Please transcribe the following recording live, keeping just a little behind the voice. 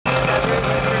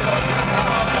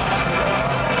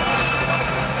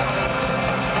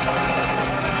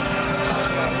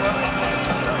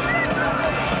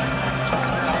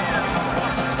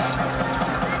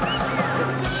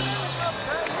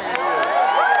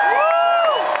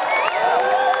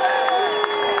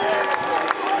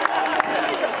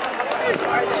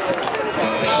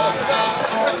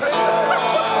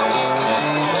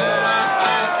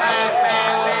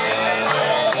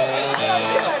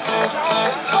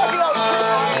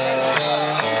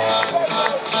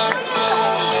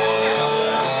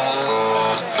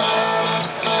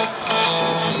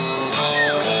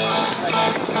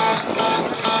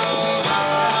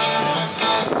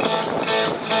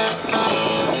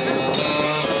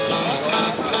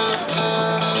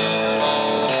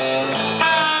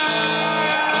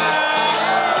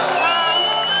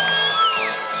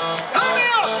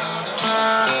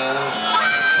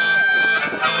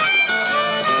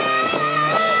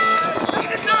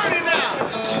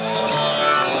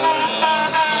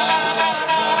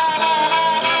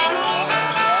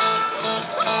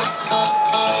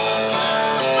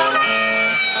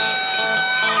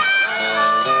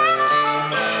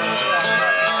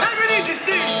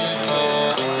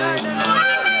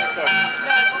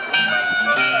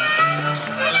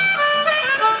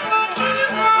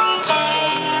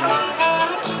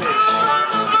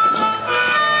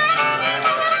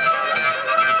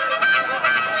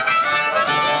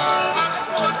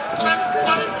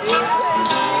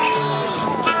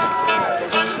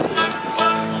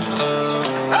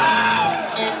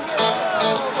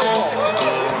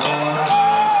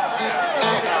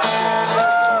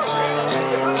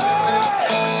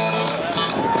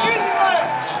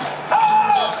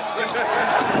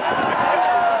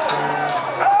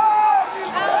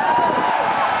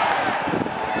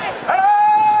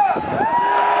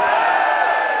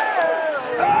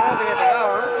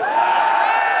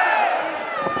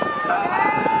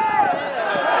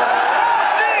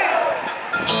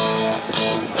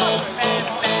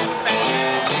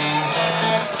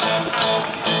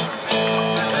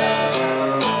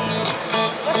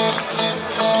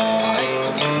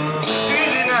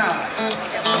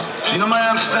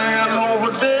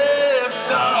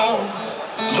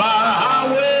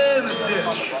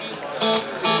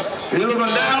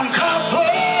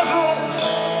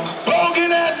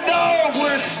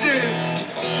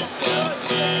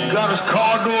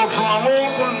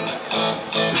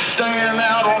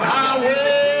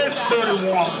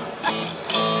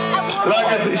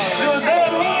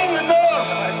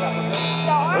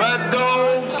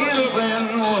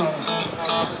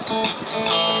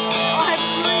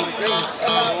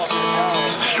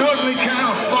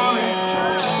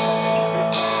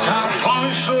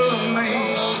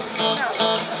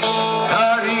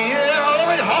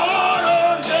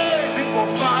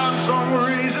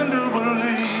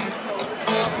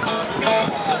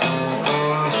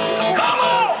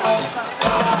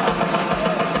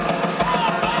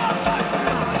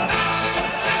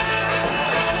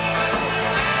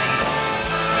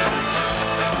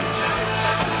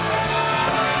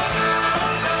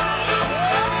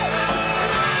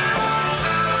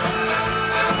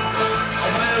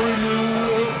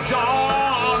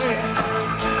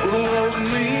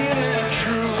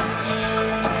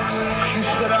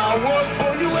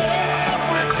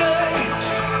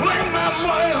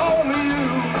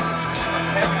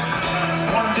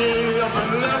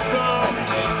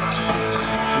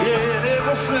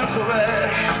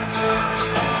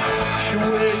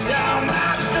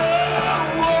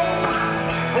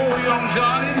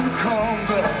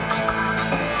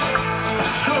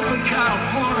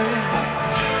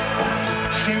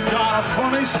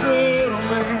they said to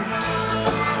me,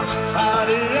 at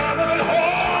the end of the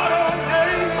hard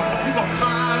day, you gonna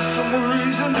find some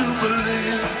reason to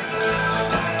believe.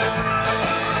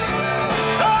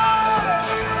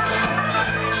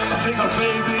 Take a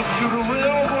baby to the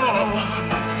river,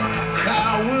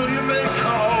 Cow William may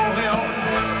call him.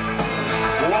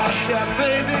 Wash that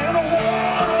baby in the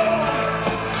water,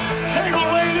 take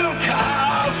away them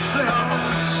cow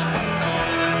cells.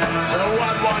 The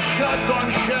whitewash shotgun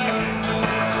shack,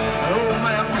 the old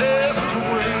man passed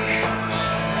away.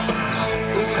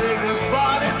 They take his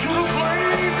body to the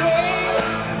graveyard,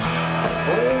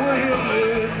 over him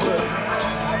midway.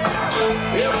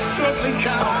 It's something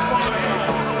kind of funny.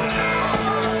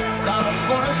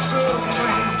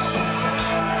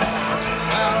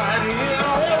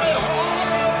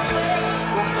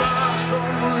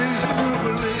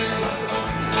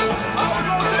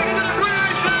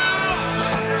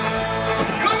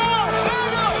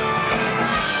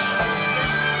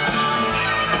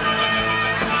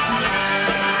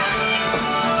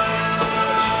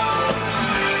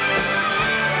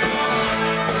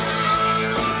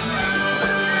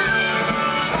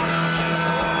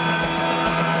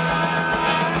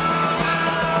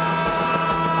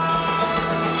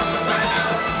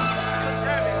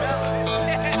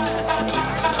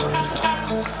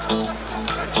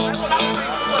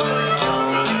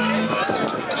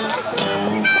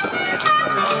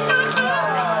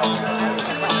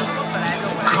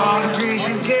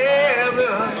 Congregation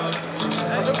gathered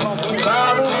by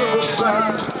the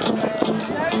riverside.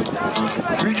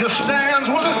 Preacher stands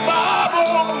with his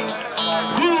Bible,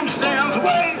 groom stands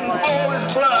waiting for his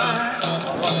bride.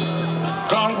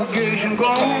 Congregation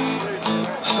gone,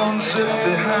 sun sits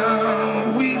behind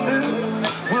a weeping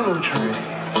willow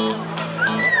tree.